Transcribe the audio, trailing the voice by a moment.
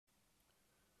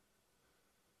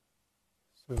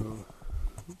So,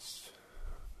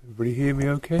 everybody hear me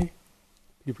okay?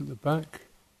 People at the back?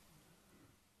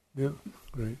 Yeah,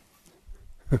 great.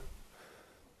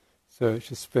 So let's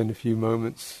just spend a few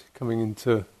moments coming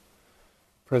into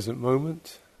present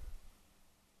moment,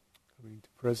 coming to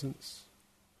presence.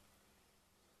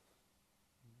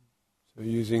 So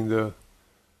using the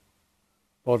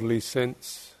bodily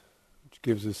sense, which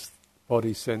gives us,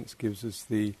 body sense gives us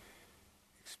the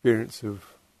experience of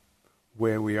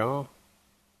where we are.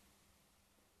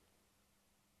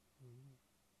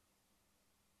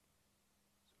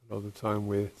 A lot of the time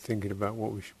we're thinking about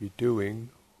what we should be doing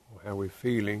or how we're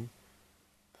feeling.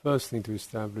 The first thing to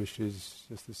establish is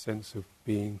just the sense of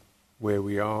being where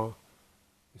we are.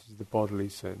 This is the bodily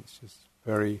sense, just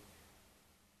very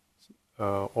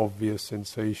obvious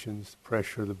sensations,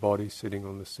 pressure of the body sitting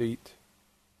on the seat.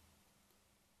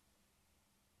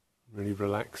 Really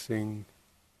relaxing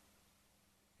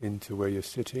into where you're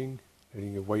sitting,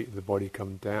 letting the weight of the body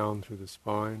come down through the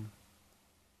spine.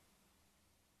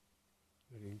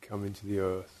 Letting it come into the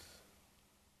earth.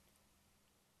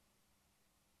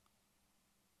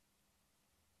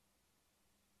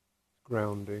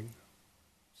 Grounding.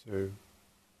 So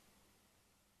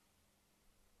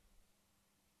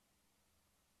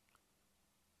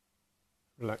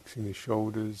relaxing the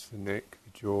shoulders, the neck,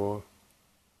 the jaw,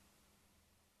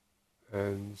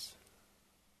 hands.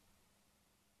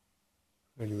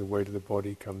 Letting the weight of the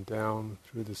body come down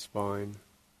through the spine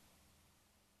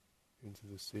into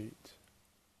the seat.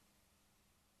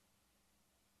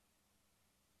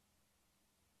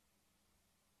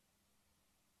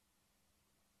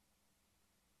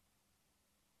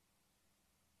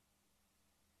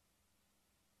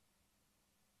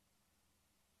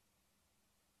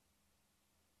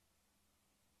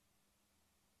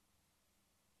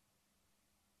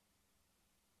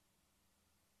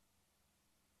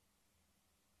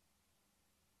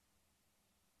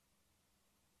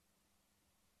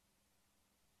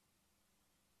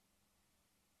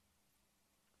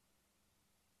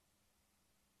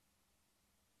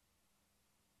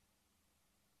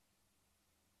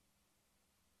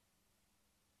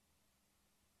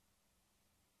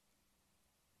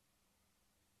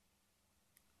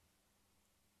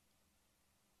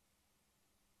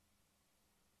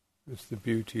 It's the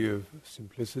beauty of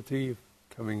simplicity, of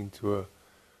coming into a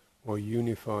more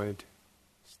unified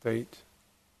state.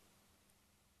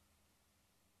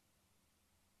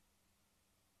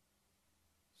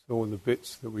 So all the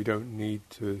bits that we don't need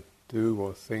to do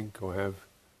or think or have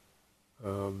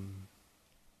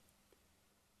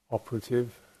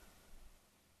operative,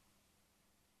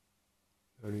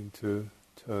 learning to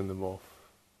turn them off.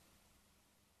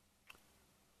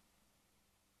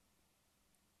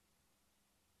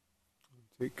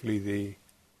 Particularly the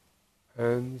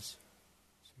hands.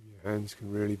 So your hands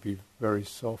can really be very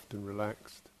soft and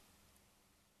relaxed.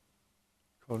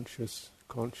 Conscious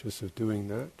of doing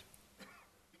that.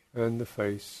 And the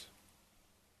face,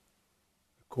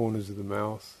 the corners of the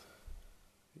mouth,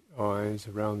 the eyes,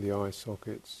 around the eye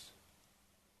sockets,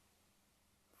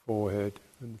 forehead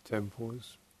and the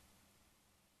temples.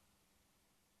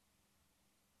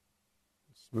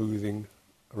 Smoothing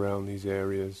around these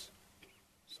areas,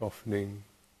 softening,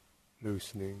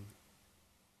 loosening,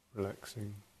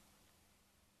 relaxing.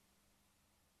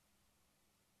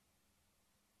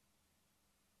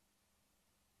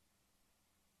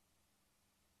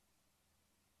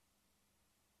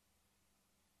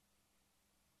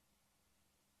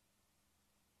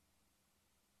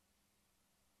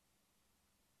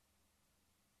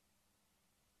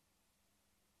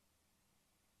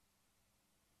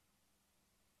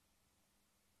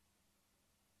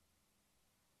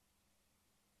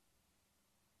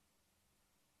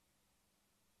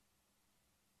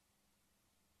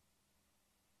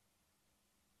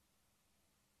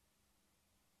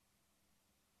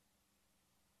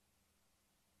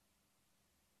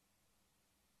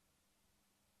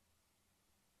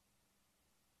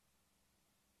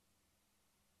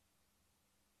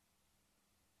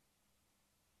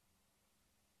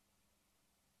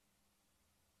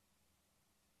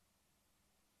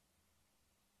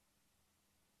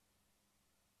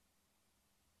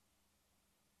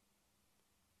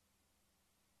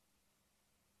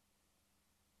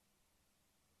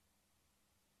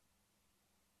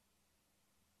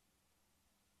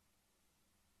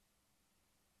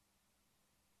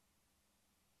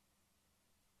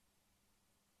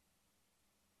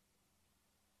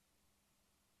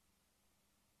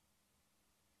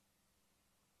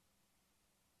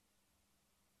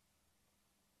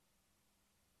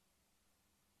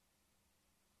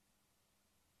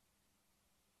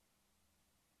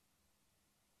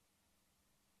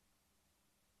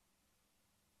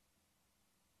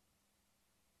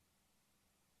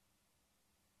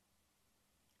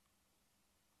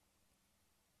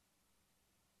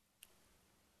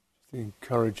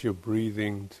 encourage your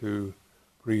breathing to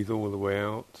breathe all the way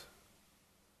out.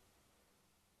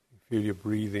 Feel your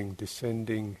breathing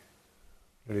descending.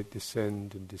 Let it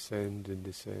descend and descend and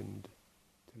descend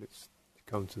till it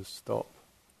comes to a stop.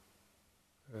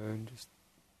 And just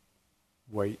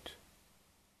wait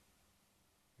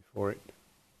before it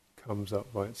comes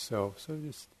up by itself. So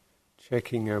just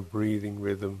checking our breathing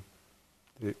rhythm,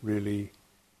 that it really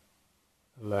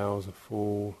allows a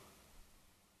full,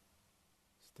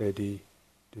 steady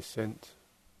descent.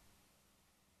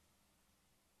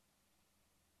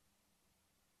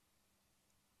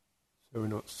 So we're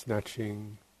not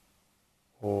snatching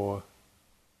or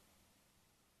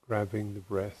grabbing the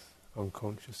breath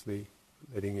unconsciously,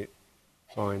 but letting it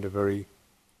find a very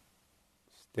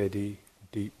steady,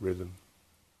 deep rhythm.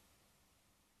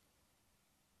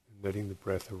 And letting the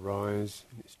breath arise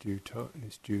in its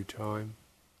due time,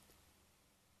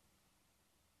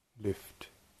 lift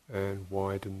and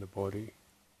widen the body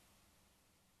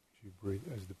as you breathe,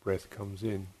 as the breath comes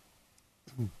in.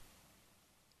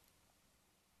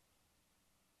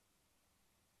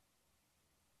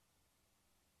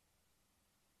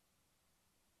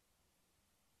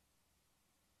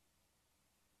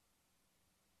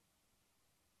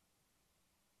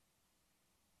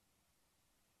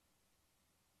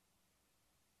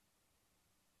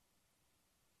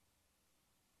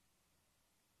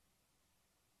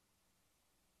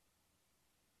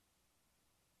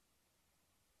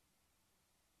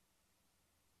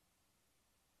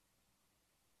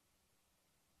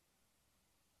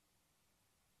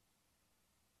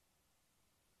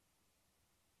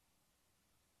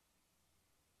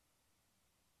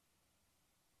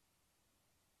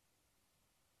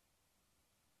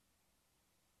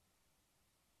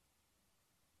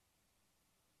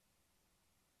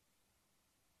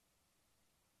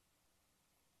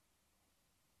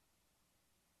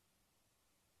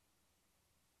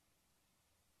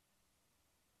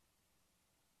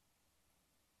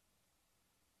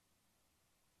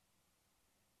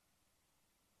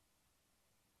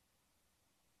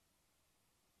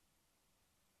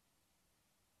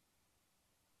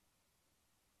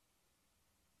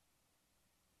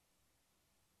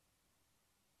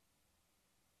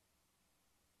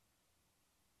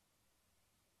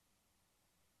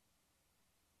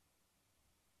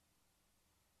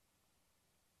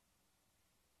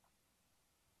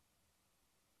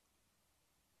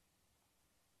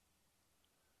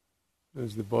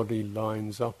 As the body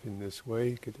lines up in this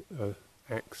way, you get an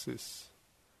axis,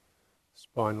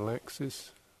 spinal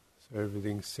axis, so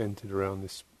everything's centered around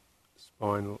this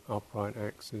spinal upright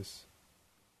axis,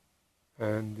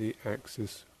 and the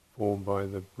axis formed by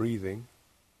the breathing,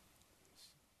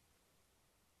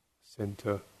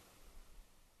 central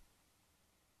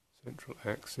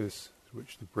axis through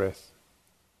which the breath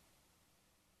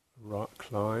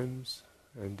climbs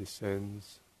and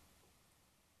descends.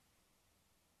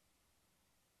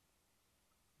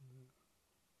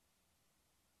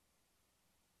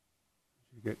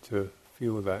 You get to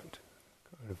feel that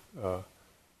kind of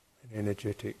an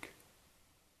energetic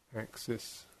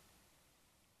axis.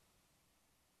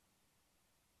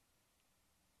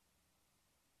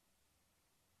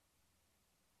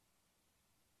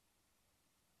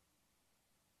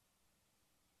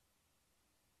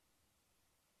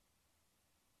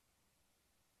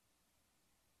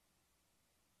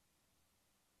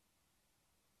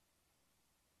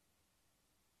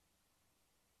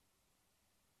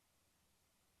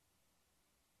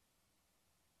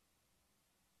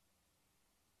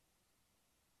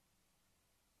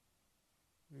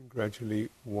 And gradually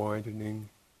widening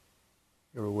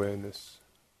your awareness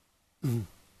from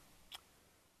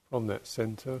that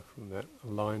center, from that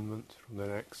alignment, from that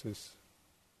axis,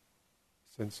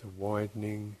 sense of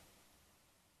widening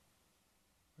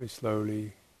very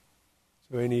slowly.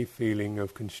 So any feeling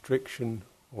of constriction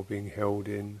or being held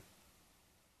in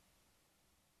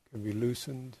can be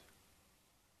loosened.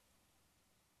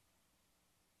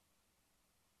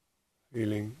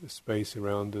 Feeling the space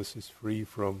around us is free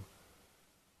from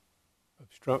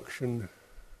obstruction,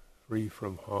 free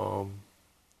from harm.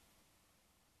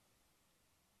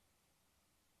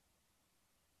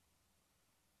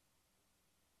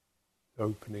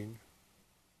 Opening,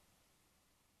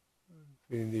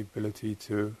 feeling the ability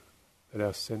to let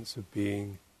our sense of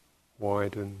being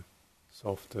widen,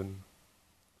 soften,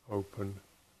 open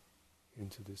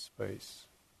into this space.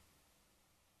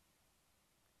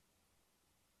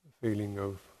 A feeling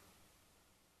of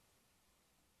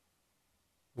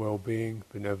well-being,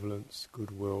 benevolence,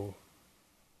 goodwill.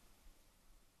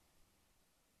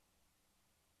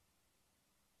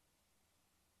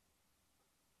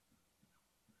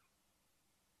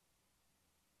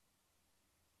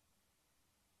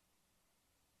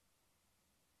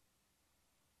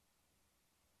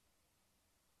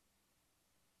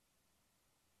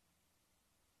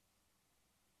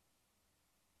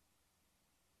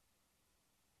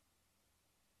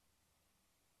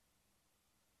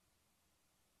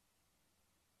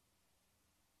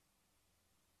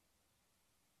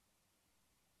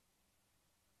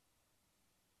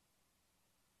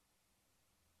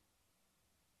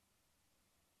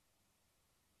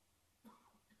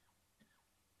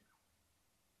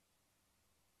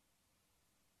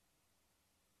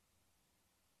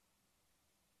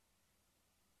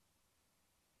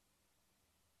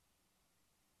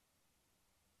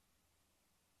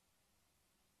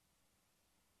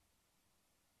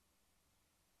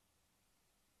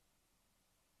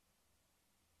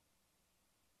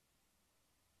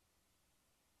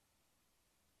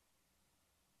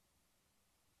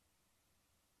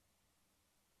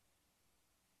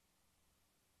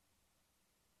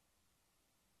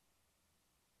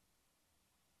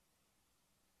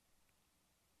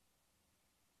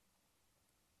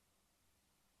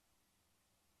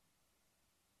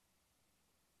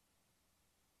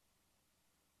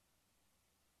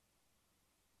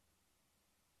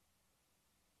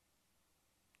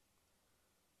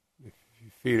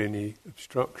 feel any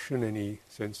obstruction, any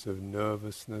sense of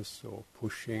nervousness or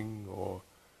pushing or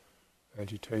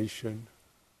agitation,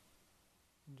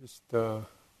 just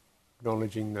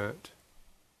acknowledging that,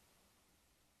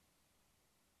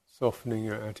 softening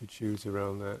your attitudes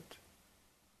around that,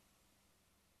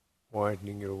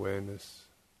 widening your awareness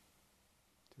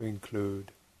to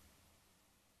include,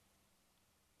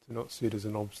 to not see it as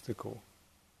an obstacle.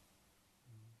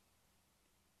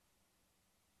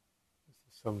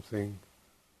 This is something,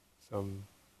 some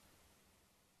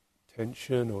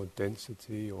tension or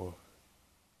density or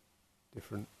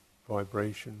different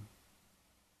vibration,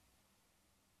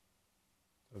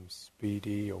 some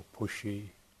speedy or pushy.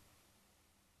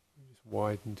 Just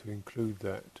widen to include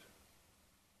that.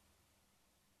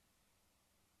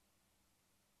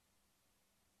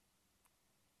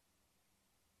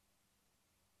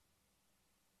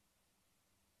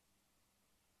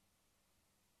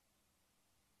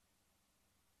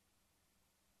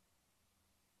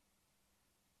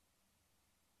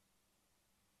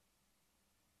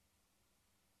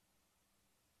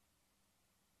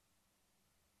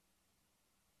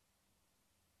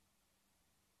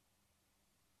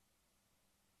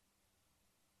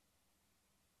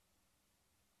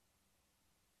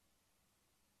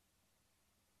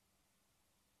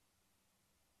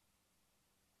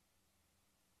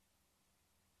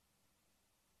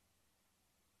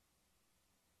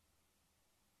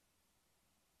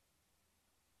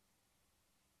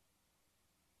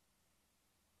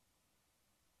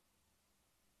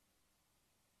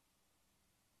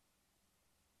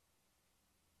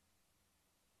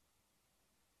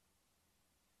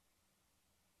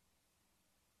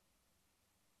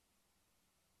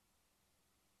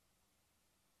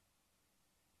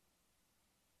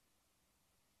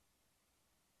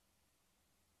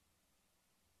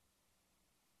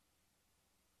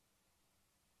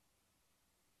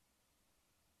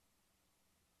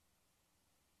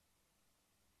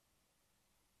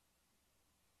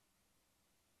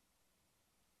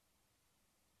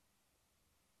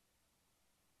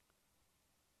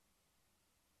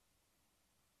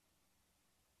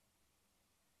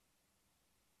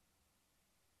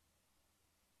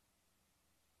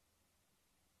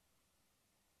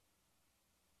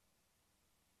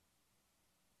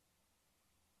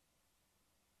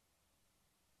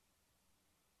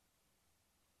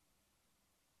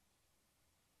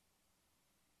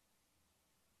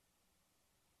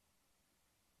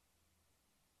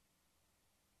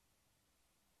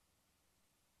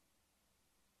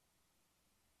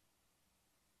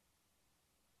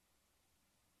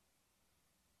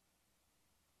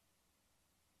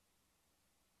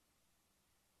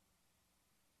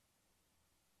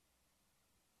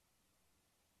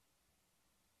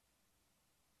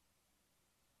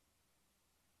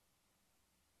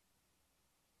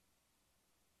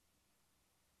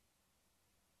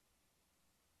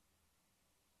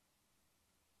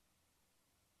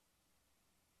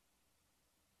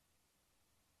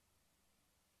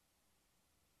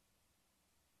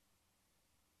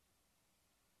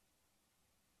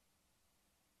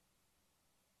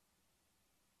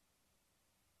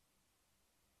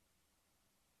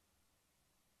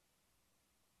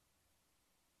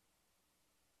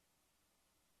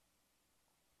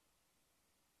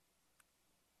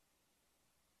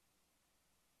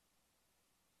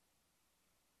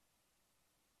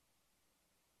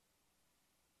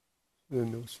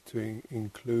 Then also to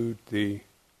include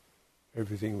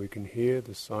everything we can hear,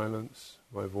 the silence,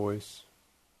 my voice,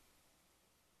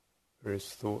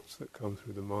 various thoughts that come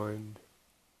through the mind,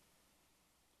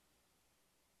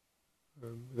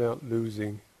 without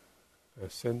losing our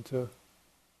center.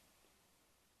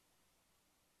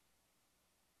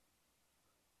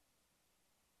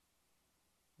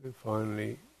 And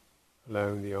finally,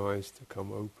 allowing the eyes to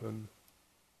come open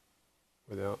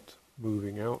without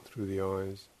moving out through the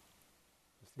eyes,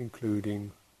 just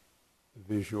including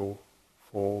the visual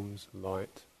forms,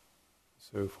 light,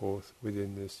 and so forth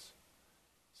within this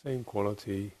same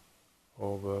quality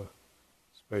of a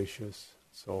spacious,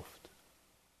 soft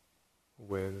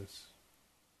awareness.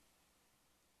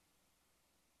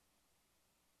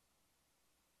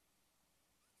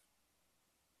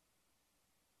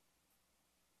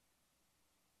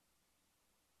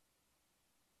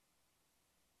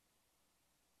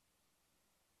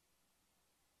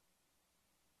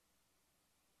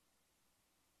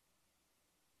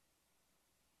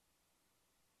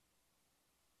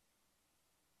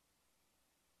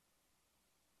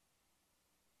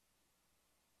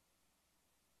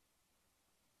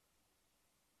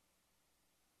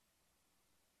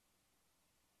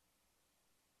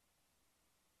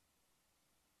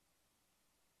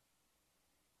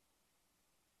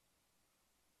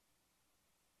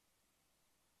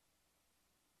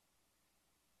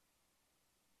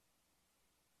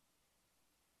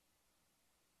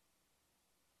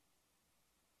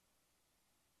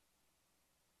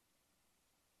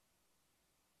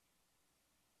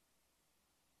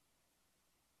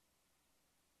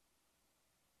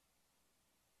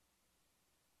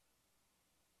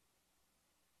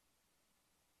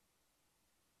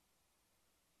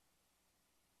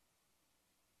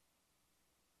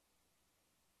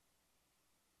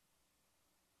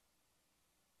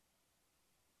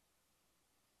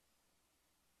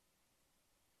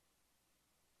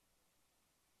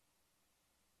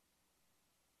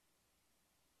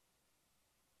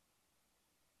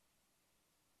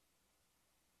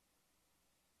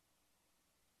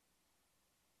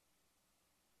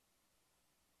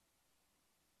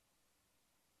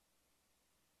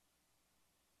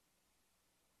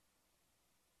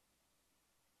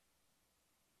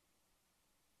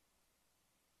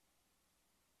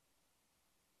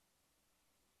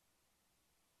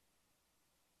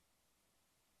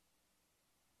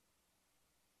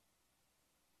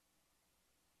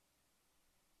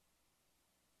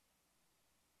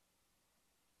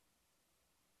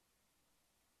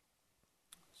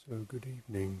 So good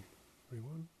evening,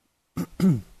 everyone.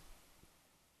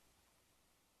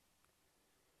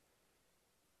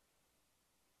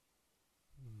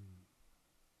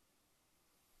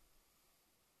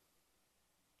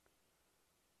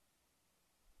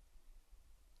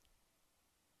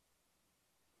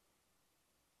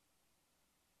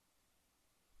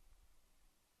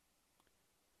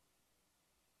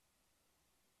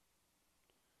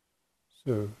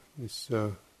 So this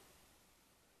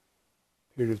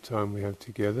period of time we have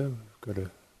together, we've got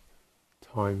a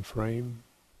time frame,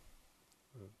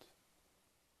 about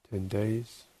 10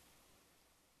 days,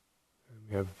 and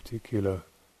we have a particular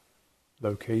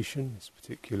location, this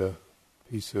particular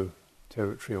piece of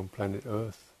territory on planet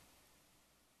Earth.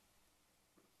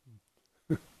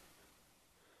 These are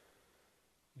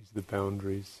the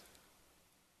boundaries.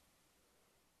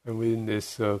 And within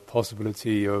this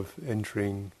possibility of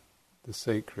entering the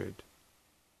sacred,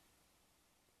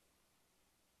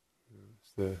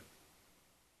 it's the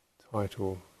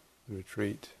title of the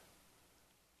retreat,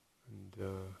 and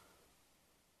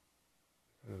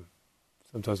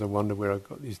sometimes I wonder where I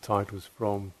got these titles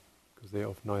from, because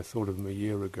I thought of them a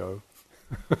year ago.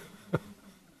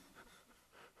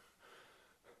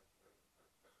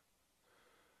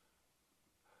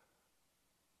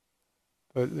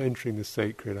 But entering the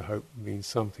sacred, I hope, means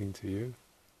something to you.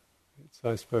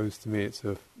 I suppose to me it's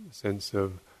a sense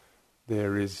of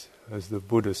there is, as the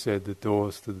Buddha said, the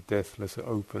doors to the deathless are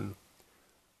open.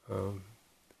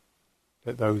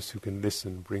 Let those who can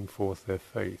listen bring forth their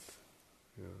faith.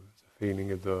 It's a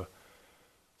feeling of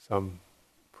some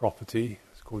property.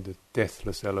 It's called the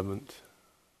deathless element.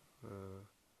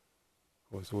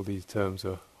 Of course, all these terms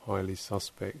are highly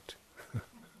suspect.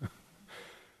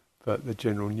 But the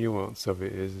general nuance of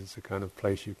it is it's a kind of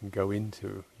place you can go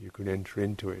into, you can enter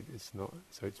into it. It's not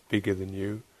so it's bigger than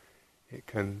you. It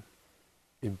can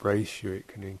embrace you, it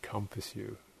can encompass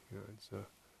you. It's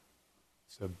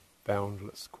a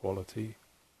boundless quality,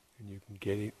 and you can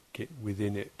get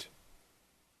within it.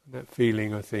 And that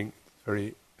feeling, I think, is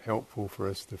very helpful for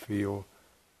us to feel.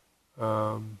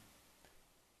 What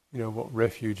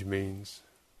refuge means,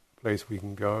 a place we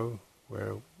can go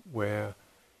where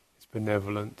it's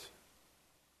benevolent,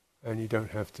 and you don't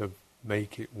have to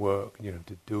make it work. You don't have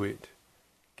to do it,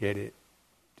 get it,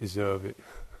 deserve it.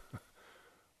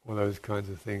 All those kinds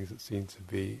of things that seem to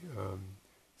be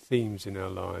themes in our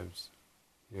lives.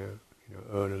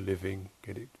 Earn a living,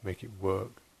 get it, make it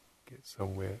work, get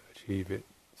somewhere, achieve it,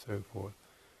 so forth.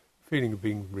 Feeling of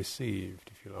being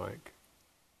received, if you like.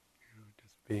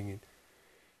 Just being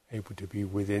able to be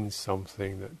within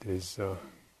something that is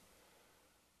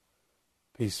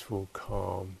peaceful,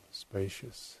 calm,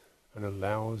 spacious, and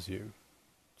allows you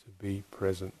to be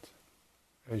present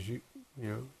as you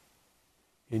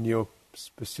in your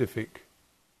specific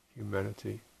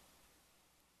humanity.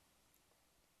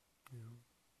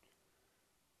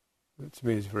 That to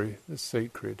me is that's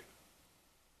sacred.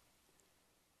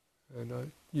 And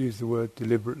I use the word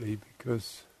deliberately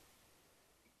because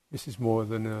this is more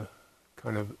than a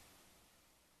kind of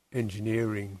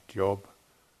engineering job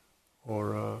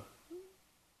or a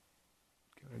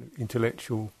kind of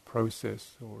intellectual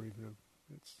process, or even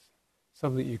it's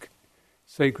something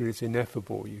sacred is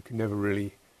ineffable. You can never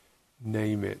really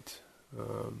name it.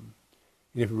 You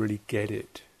never really get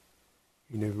it.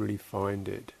 You never really find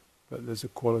it. But there's a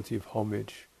quality of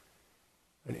homage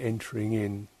and entering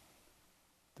in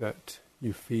that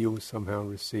you feel somehow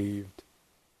received,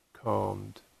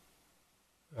 calmed,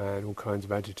 and all kinds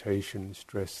of agitation and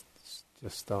stress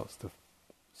just starts to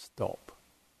stop.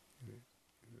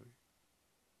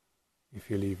 You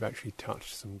feel you've actually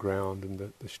touched some ground, and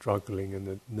the struggling and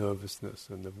the nervousness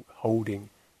and the holding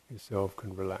yourself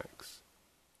can relax.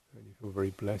 And you feel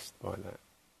very blessed by that.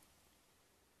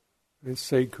 And it's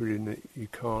sacred in that you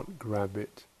can't grab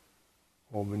it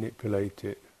or manipulate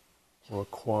it or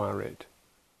acquire it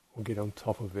or get on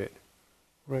top of it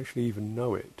or actually even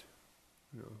know it.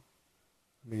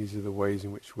 These are the ways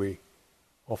in which we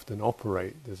often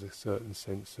operate. There's a certain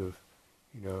sense of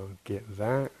get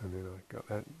that, and then I got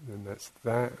that, and that's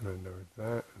that, and I know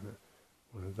that, and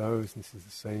one of those, and this is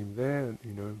the same there, and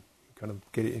kind of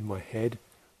get it in my head,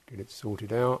 get it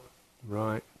sorted out,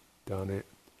 right, done it,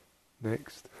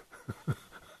 next,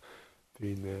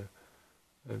 been there,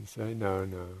 and say, no,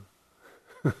 no,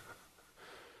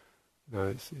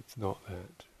 it's not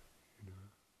that,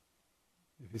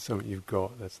 If it's something you've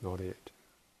got, that's not it.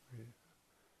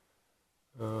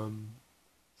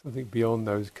 Something beyond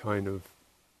those kind of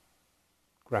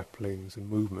grapplings and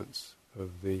movements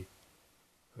of the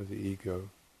ego,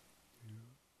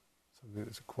 something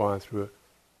that's acquired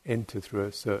entered through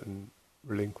a certain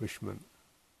relinquishment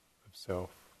of self,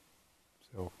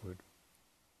 selfhood.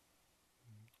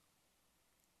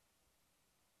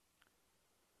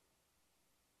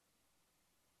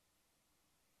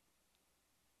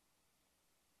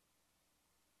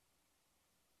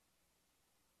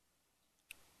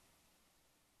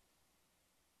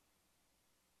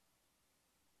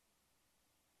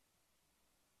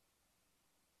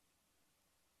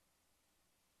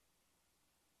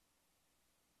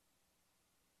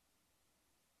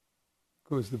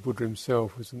 Of course, the Buddha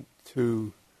himself wasn't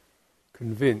too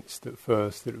convinced at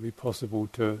first that it would be possible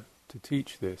to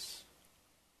teach this.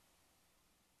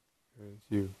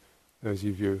 Those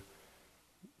of you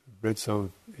read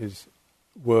some of his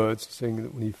words, saying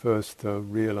that when he first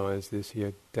realised this, he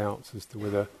had doubts as to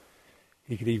whether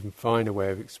he could even find a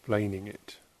way of explaining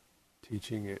it,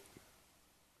 teaching it,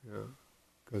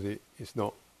 because it's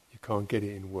not, you can't get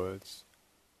it in words.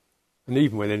 And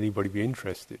even when anybody be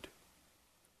interested,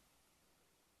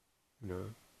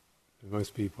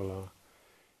 most people are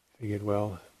figured,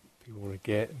 well, people want to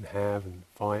get and have and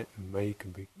fight and make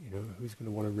and be, who's going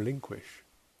to want to relinquish?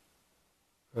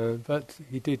 But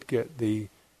he did get the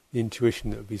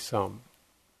intuition that would be some,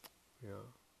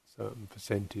 certain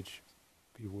percentage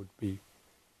people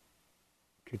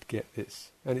could get this.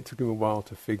 And it took him a while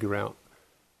to figure out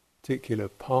particular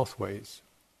pathways,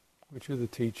 which are the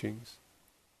teachings.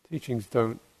 Teachings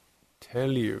don't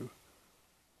tell you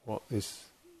what this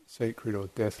sacred or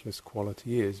deathless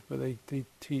quality is, but they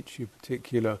teach you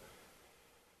particular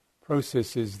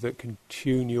processes that can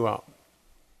tune you up,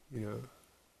 to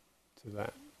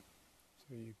that.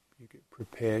 So you get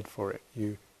prepared for it.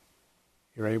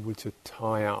 You're able to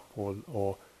tie up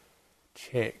or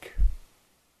check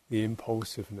the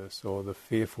impulsiveness or the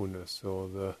fearfulness or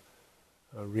the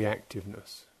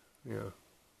reactiveness, or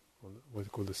what's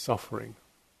called the suffering,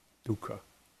 dukkha,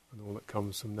 and all that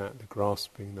comes from that, the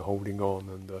grasping, the holding on,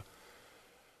 and the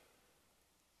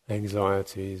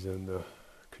anxieties and the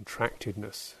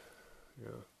contractedness.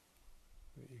 You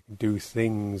can do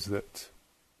things that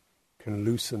can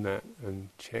loosen that and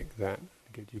check that, and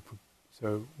get you.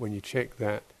 So when you check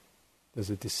that, there's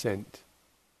a descent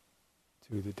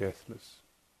to the deathless.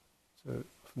 So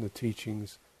often the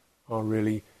teachings are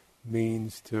really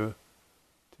means to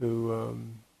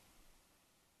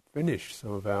finish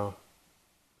some of our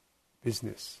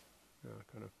business,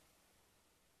 kind of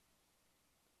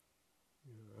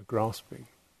grasping.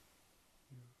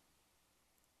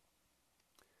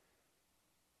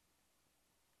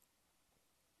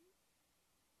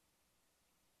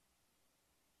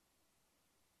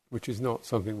 Which is not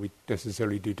something we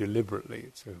necessarily do deliberately.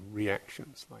 It's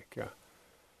reactions, like a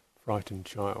frightened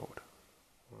child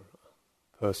or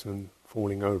a person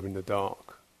falling over in the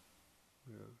dark.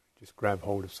 Just grab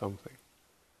hold of something.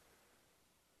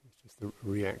 It's just the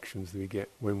reactions that we get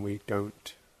when we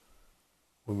don't,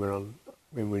 when we're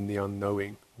in the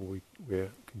unknowing, or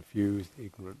we're confused,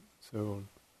 ignorant, so on.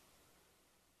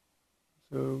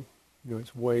 So,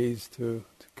 it's ways to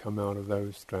come out of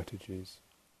those strategies.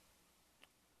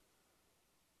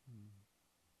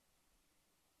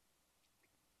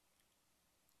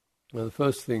 Now, the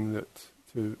first thing that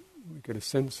we get a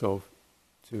sense of,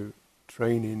 to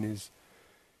train in, is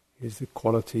the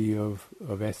quality of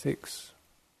ethics,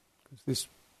 because this,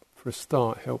 for a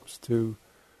start, helps to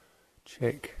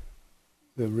check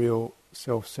the real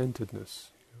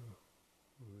self-centeredness.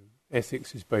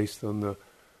 Ethics is based on the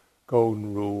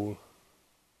golden rule,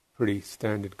 pretty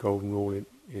standard golden rule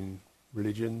in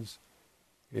religions,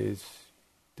 is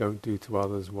don't do to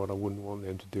others what I wouldn't want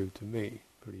them to do to me.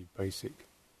 Pretty basic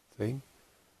thing.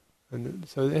 And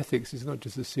so ethics is not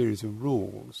just a series of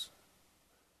rules.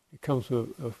 It comes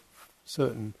from a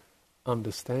certain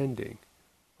understanding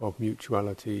of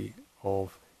mutuality,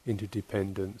 of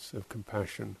interdependence, of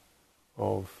compassion,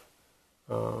 of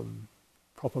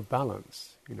proper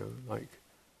balance. Like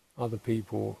other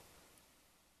people,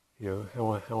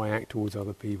 how I act towards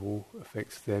other people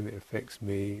affects them, it affects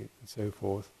me, and so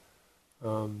forth.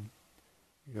 So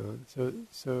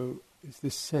it's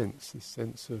this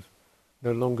sense of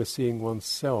no longer seeing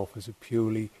oneself as a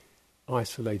purely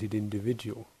isolated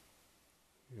individual,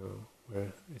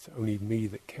 where it's only me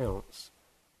that counts,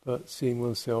 but seeing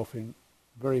oneself in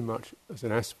very much as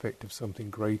an aspect of something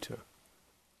greater,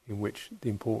 in which the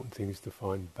important thing is to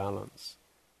find balance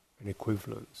and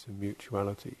equivalence and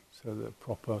mutuality, so that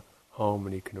proper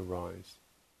harmony can arise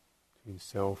between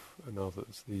self and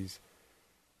others. These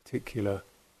particular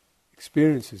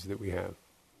experiences that we have,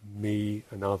 me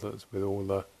and others, with all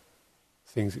the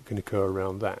things that can occur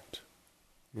around that.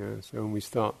 So when we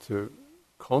start to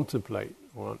contemplate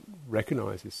or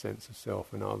recognize this sense of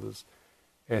self and others,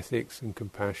 ethics and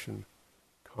compassion,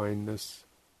 kindness,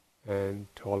 and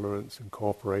tolerance and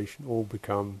cooperation all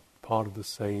become part of the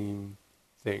same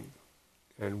thing.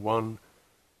 And one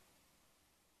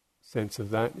sense of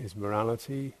that is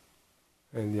morality,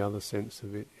 and the other sense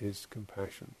of it is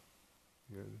compassion.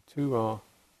 The two are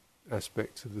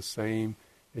aspects of the same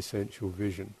essential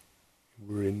vision.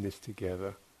 We're in this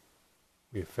together.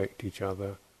 We affect each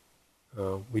other.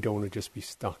 We don't want to just be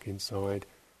stuck inside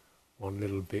one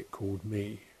little bit called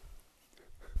me.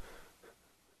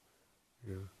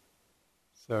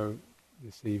 So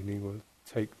this evening we'll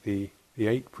take the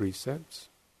 8 precepts.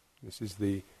 This is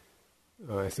the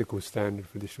ethical standard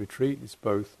for this retreat. It's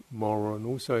both moral and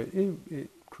also it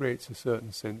creates a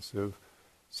certain sense of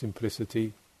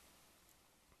simplicity,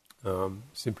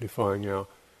 simplifying our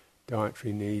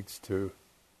dietary needs to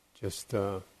just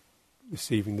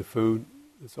receiving the food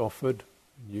that's offered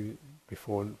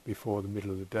before the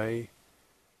middle of the day,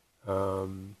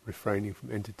 refraining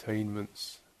from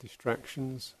entertainments,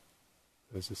 distractions.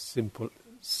 There's a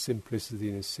simplicity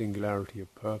and a singularity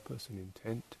of purpose and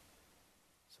intent.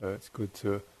 So it's good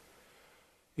to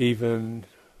even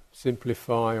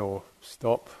simplify or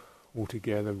stop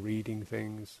altogether reading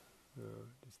things,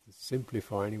 just to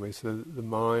simplify anyway, so that the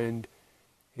mind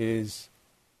is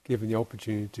given the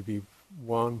opportunity to be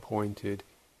one-pointed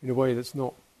in a way that's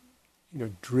not,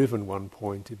 driven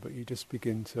one-pointed, but you just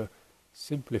begin to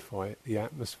simplify it, the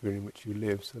atmosphere in which you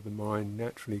live, so the mind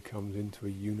naturally comes into a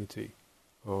unity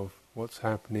of what's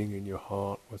happening in your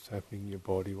heart, what's happening in your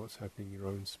body, what's happening in your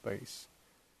own space.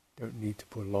 Don't need to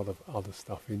put a lot of other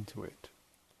stuff into it.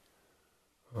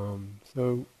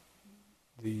 So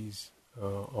these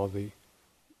are the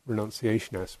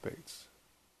renunciation aspects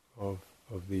of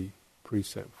the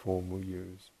precept form we'll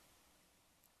use.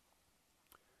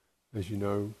 As you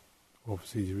know,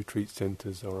 obviously the retreat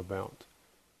centres are about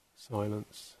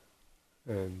silence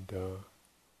and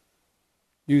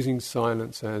using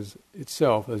silence as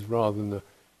itself as rather than the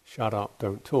shut up,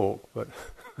 don't talk, but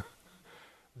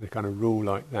the kind of rule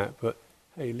like that. But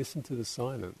hey, listen to the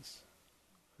silence.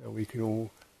 And we can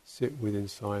all sit within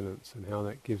silence, and how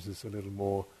that gives us a little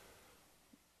more,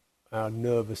 our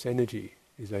nervous energy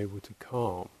is able to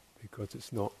calm because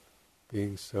it's not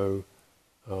being so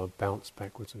bounced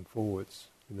backwards and forwards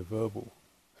in the verbal,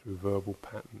 through verbal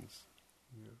patterns.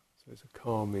 So it's a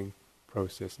calming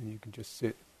process, and you can just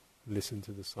sit, listen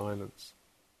to the silence,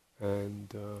 and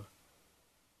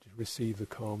just receive the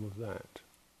calm of that.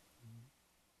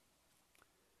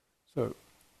 So,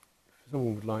 if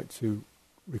someone would like to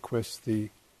request the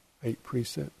 8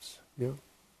 precepts,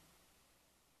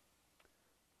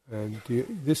 and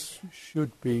this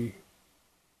should be,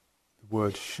 the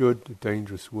word should, the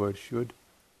dangerous word should,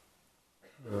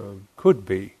 could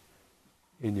be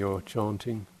in your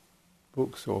chanting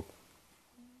books or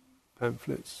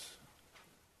pamphlets.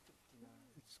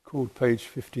 It's called page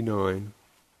 59.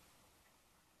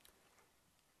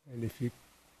 And if you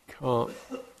can't,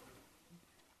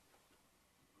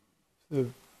 the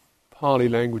Pali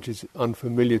language is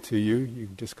unfamiliar to you, you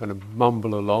can just kind of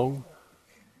mumble along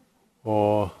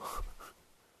or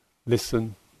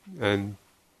listen and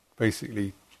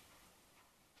basically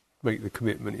make the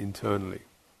commitment internally.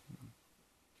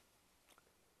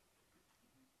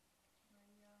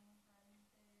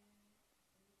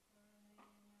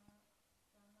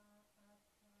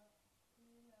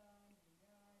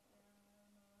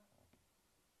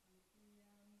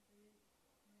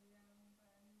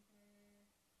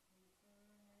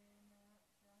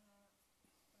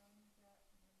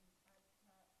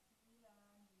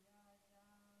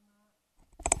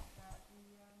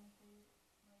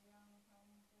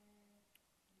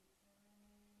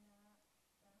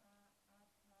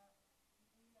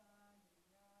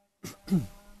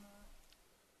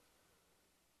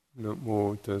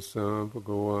 Namo tassa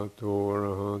bhagavato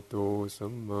arahato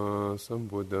samma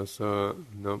sambuddhassa.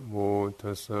 Namo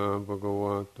tassa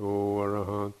bhagavato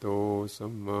arahato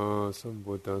samma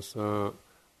sambuddhassa.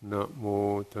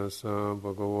 Namo tassa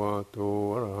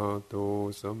bhagavato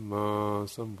arahato samma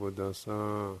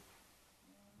sambuddhassa.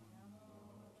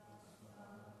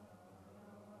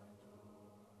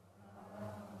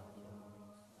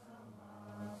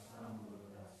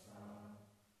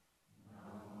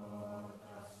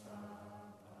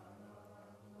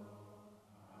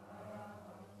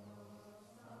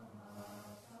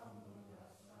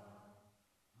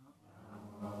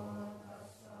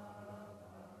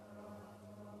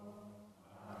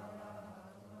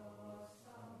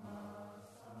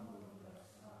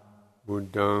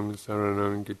 Buddhaṃ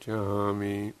saraṇaṃ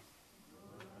gacchāmi,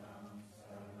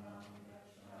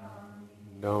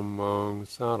 Dhammāṃ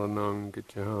saraṇaṃ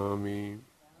gacchāmi,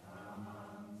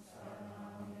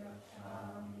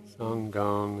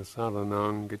 Sanghang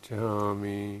saranang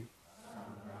gacchami.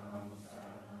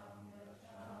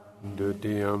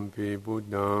 Dutiyampi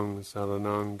buddhang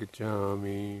saranang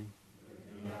gacchami.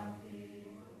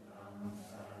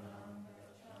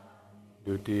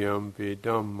 Dutiyampi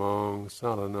dhammang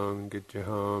saranang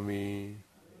gacchami.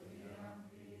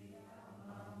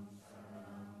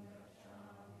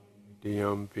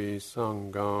 Dutiyampi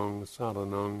sanghang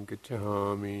saranang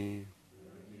gacchami.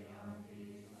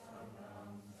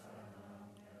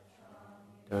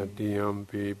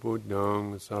 Tatiyampi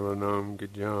buddhang saranam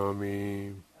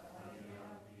gacchami.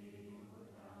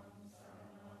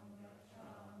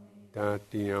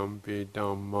 Tatiyampi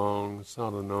dhammang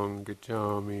saranam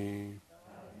gacchami.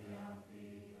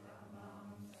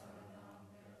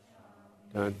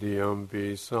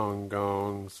 Tatiyampi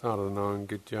sanghang saranam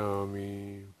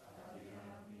gacchami.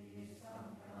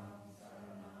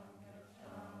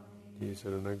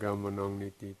 Tisaranagamanang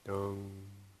nititang.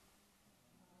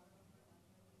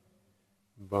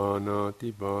 Bhanati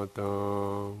bhata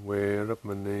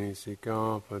verapmane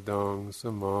sikapadang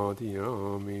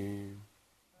samadhiyami.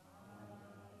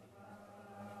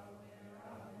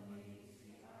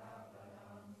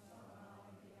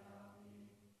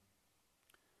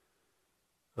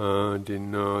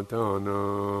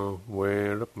 Adinadana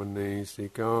verapmane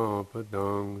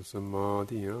sikapadang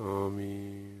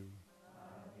samadhiyami.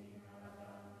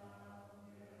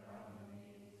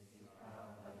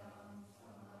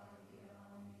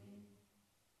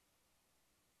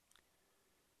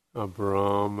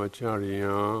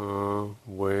 Abrahmacharya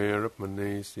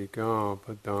verapmane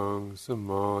sikapadang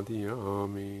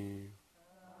samadhiyami.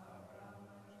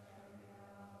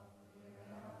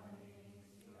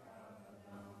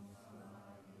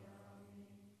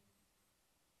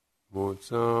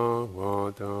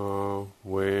 Mutsavada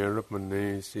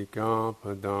verapmane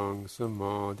sikapadang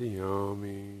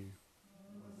samadhiyami.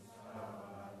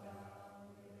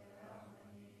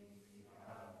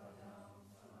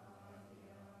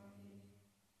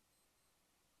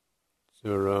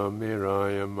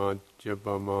 Suramiraya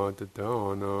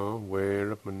majjapamadadana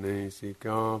verapmane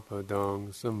sikapadang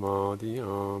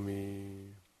samadhiyami.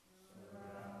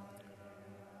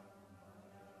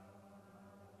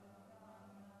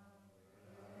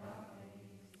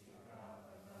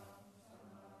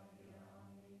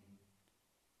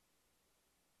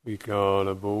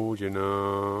 Vikala bhojana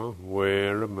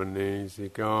verapmane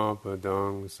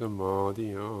sikapadang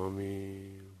samadhiyami.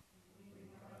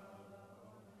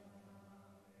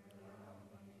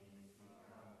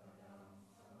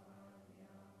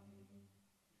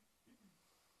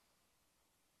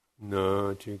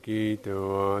 Na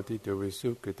chikito atito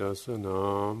visukita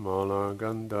sana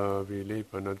malaganda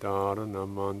vilepanadharana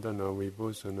mandana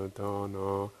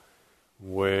vibhusanatana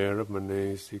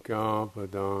verapmane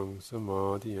sikapadang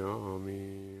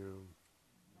samadhiyami.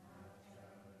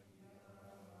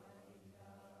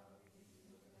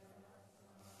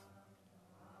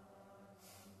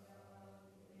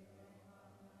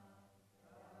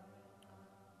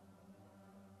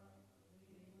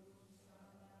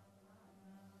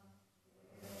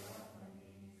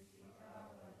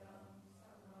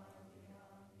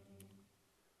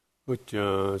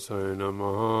 Ucca sayana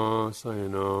maha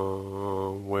sayana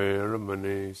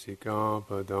verapmane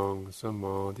sikapadang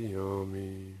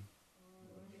samadhiyami.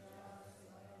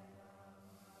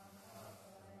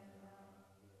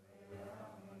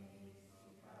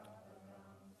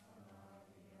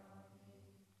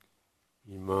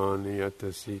 Imani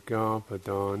yatasika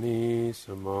padani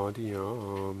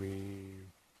samadhiyami.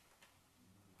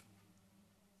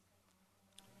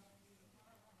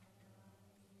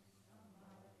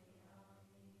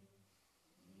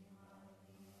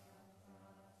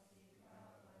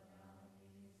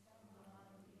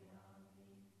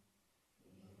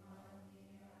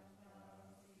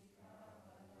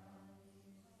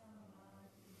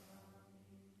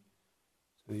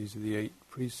 So these are the 8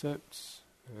 precepts,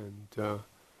 and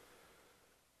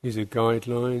these are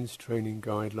guidelines, training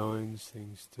guidelines,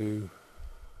 things to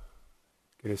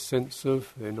get a sense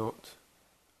of. They're not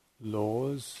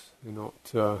laws, they're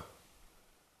not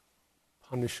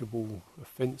punishable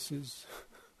offences.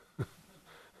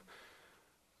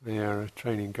 They are a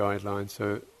training guideline.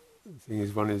 So the thing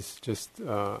is, one is just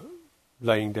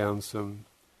laying down some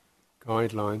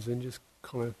guidelines and just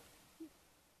kind of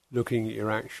looking at your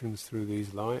actions through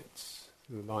these lights,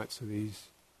 through the lights of these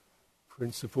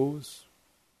principles,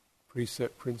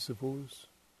 precept principles,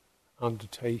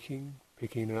 undertaking,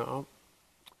 picking it up,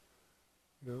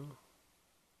 you know.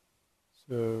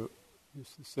 So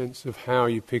just the sense of how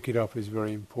you pick it up is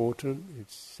very important.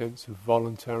 It's a sense of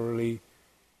voluntarily,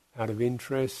 out of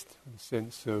interest, a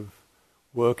sense of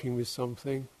working with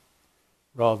something,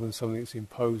 rather than something that's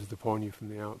imposed upon you from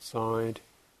the outside,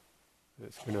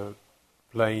 that's going to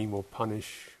blame or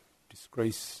punish,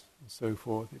 disgrace, and so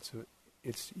forth.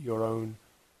 It's your own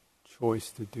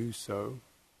choice to do so.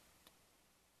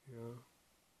 Yeah.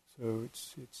 So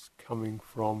it's coming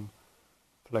from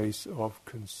a place of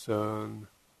concern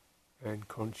and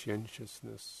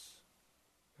conscientiousness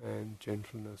and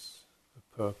gentleness of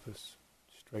purpose,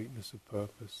 straightness of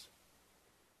purpose.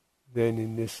 Then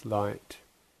in this light,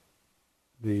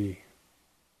 the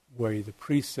way the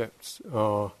precepts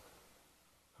are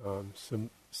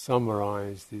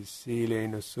summarized is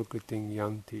Silena Sukhating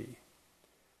Yanti.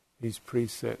 These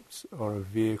precepts are a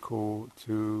vehicle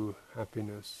to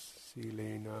happiness.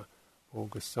 Silena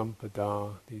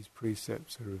Bhogasampada. These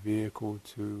precepts are a vehicle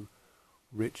to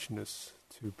richness,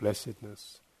 to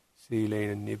blessedness.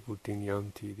 Silena Nibbutting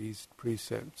Yanti. These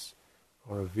precepts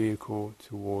are a vehicle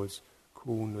towards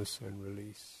coolness and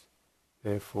release.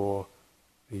 Therefore,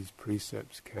 these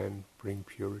precepts can bring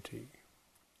purity.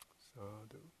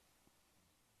 Sadhu.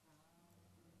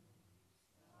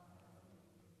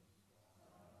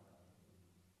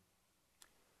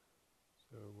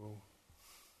 So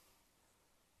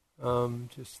we'll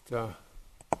just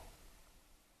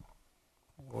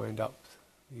wind up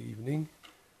the evening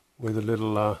with a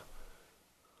little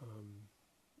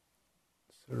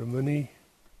ceremony,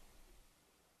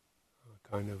 a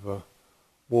kind of a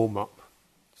warm-up.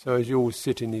 So as you all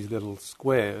sit in these little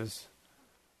squares,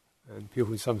 and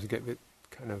people sometimes get a bit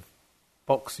kind of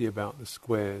boxy about the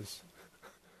squares,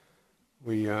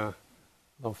 we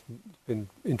often been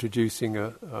introducing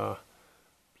a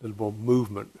little more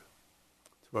movement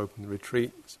to open the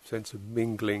retreat, a sense of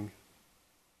mingling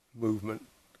movement,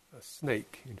 a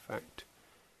snake in fact.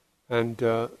 And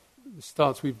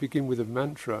we begin with a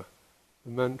mantra.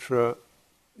 The mantra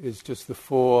is just the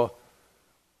 4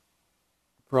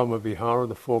 Brahma Vihara,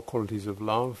 the 4 qualities of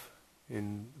love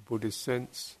in the Buddhist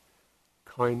sense: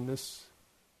 kindness,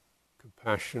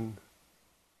 compassion,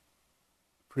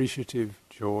 appreciative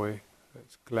joy,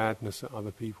 that's gladness at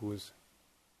other people's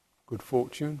good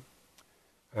fortune,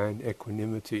 and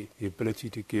equanimity, the ability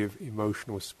to give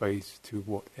emotional space to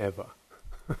whatever.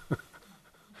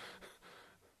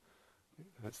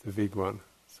 That's the big one.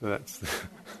 So that's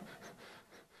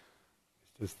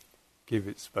just give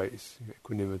it space,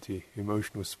 equanimity,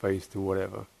 emotional space to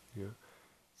whatever. Yeah.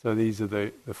 So these are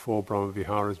the 4 Brahma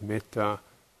Viharas: metta,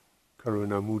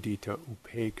 karuna, mudita,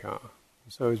 upekkha.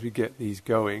 So as we get these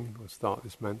going, we'll start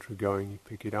this mantra going, you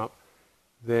pick it up,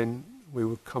 then we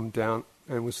will come down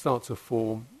and we'll start to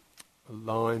form a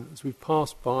line as we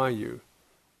pass by you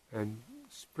and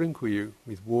sprinkle you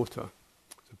with water.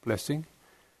 It's a blessing.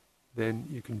 Then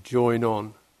you can join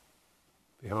on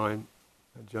behind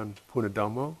Ajahn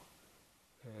Punadhammo,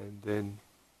 and then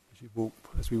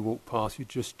as we walk past, you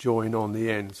just join on the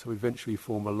end, so we eventually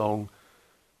form a long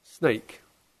snake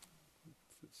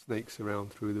that snakes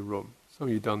around through the room. Some of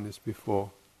you have done this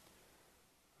before.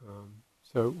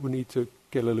 So we need to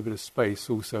get a little bit of space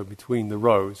also between the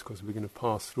rows, because we're going to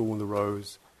pass through all the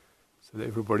rows so that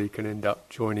everybody can end up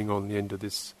joining on the end of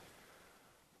this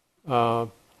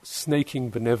snaking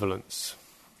benevolence.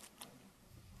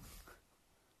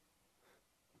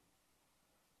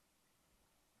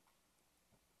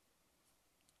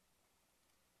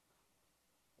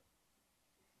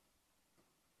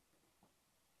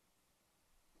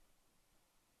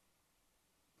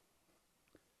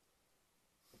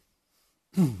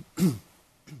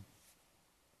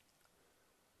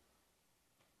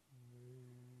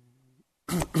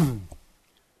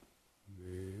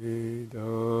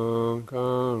 Vedam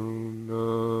karuna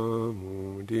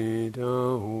mudita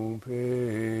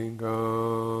upekkha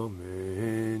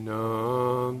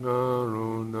menam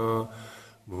karuna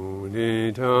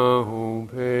mudita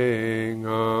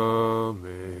upekkha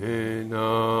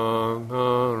menam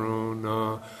karuna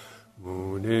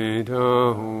mudita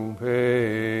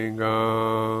upekkha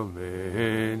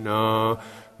menam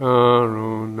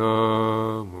karuna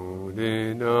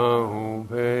mudita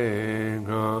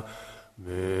upekkha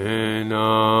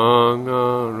menam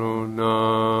karuna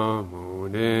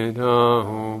mudita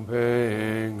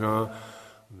upekkha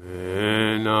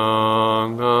menam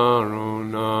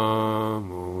karuna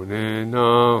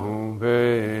mudita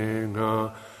upekkha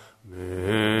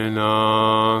menam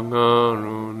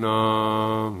karuna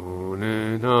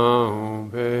mudita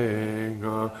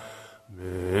upekkha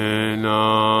menam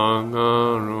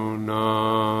karuna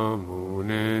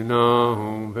mudita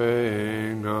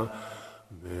upekkha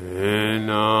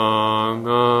menam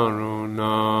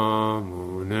karuna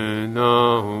mudita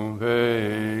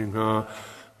upekkha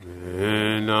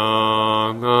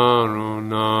menam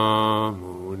karuna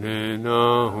mudita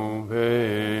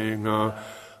upekkha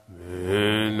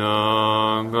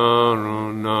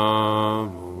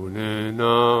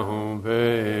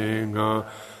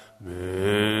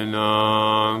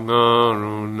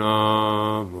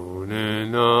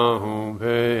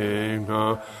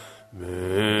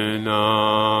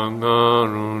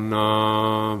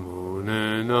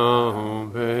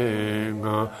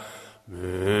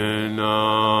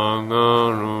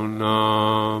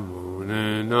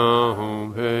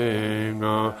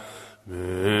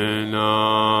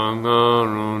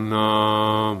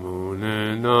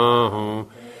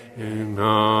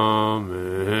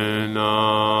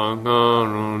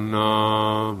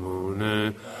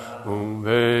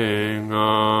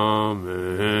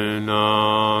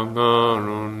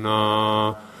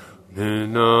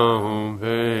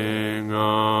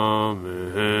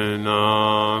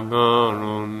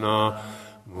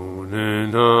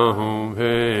Om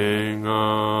Pe